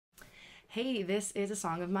Hey, this is a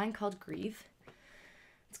song of mine called Grieve.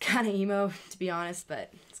 It's kind of emo, to be honest,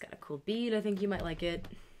 but it's got a cool beat. I think you might like it.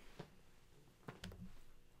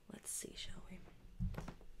 Let's see, shall we?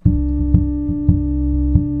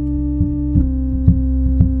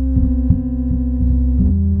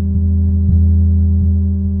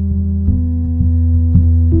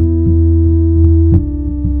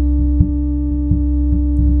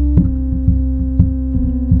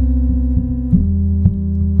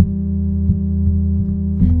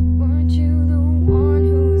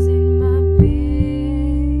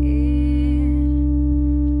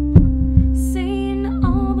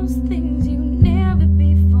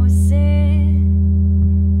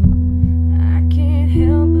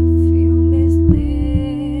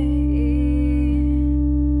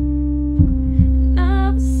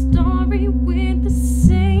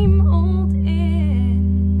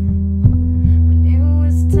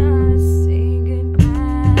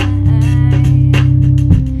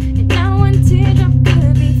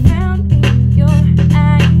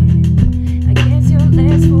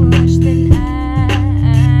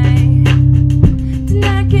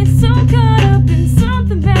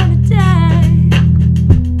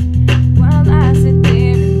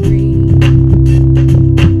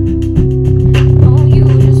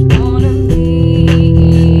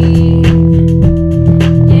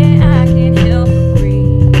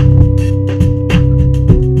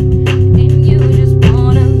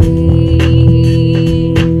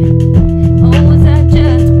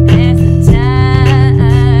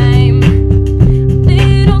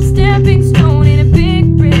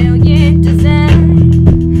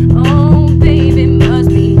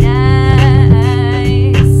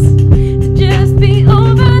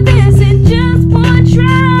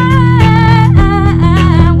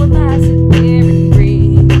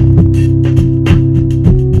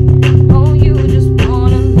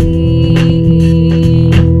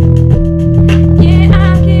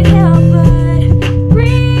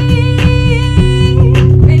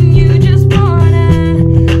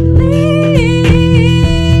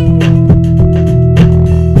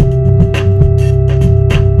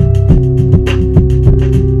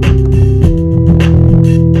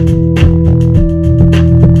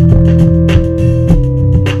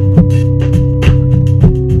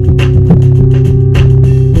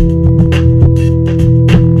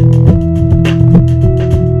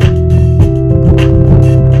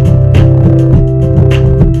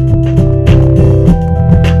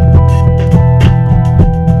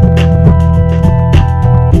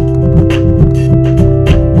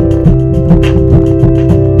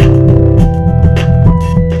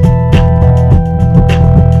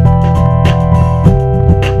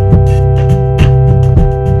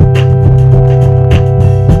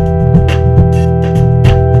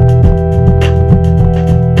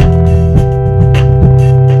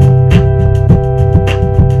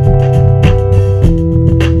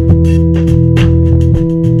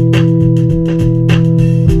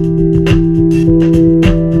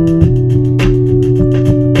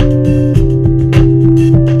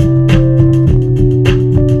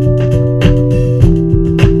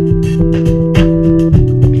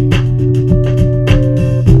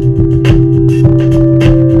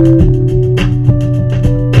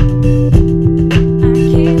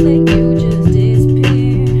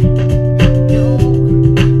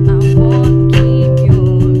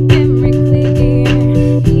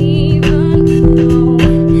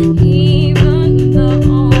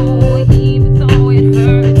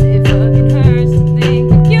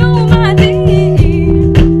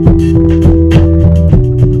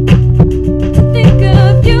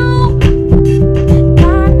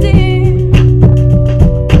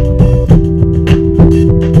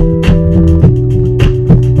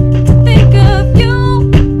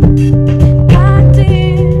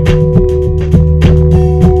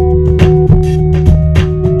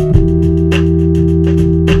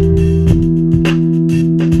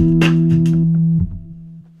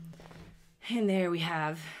 And there we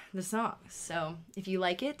have the song. So if you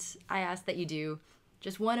like it, I ask that you do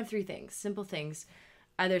just one of three things, simple things.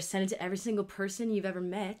 Either send it to every single person you've ever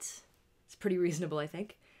met. It's pretty reasonable, I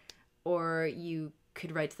think. Or you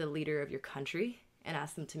could write to the leader of your country and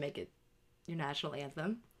ask them to make it your national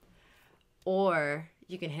anthem. Or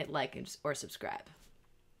you can hit like or subscribe.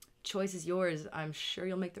 Choice is yours. I'm sure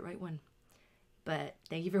you'll make the right one. But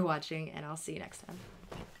thank you for watching, and I'll see you next time.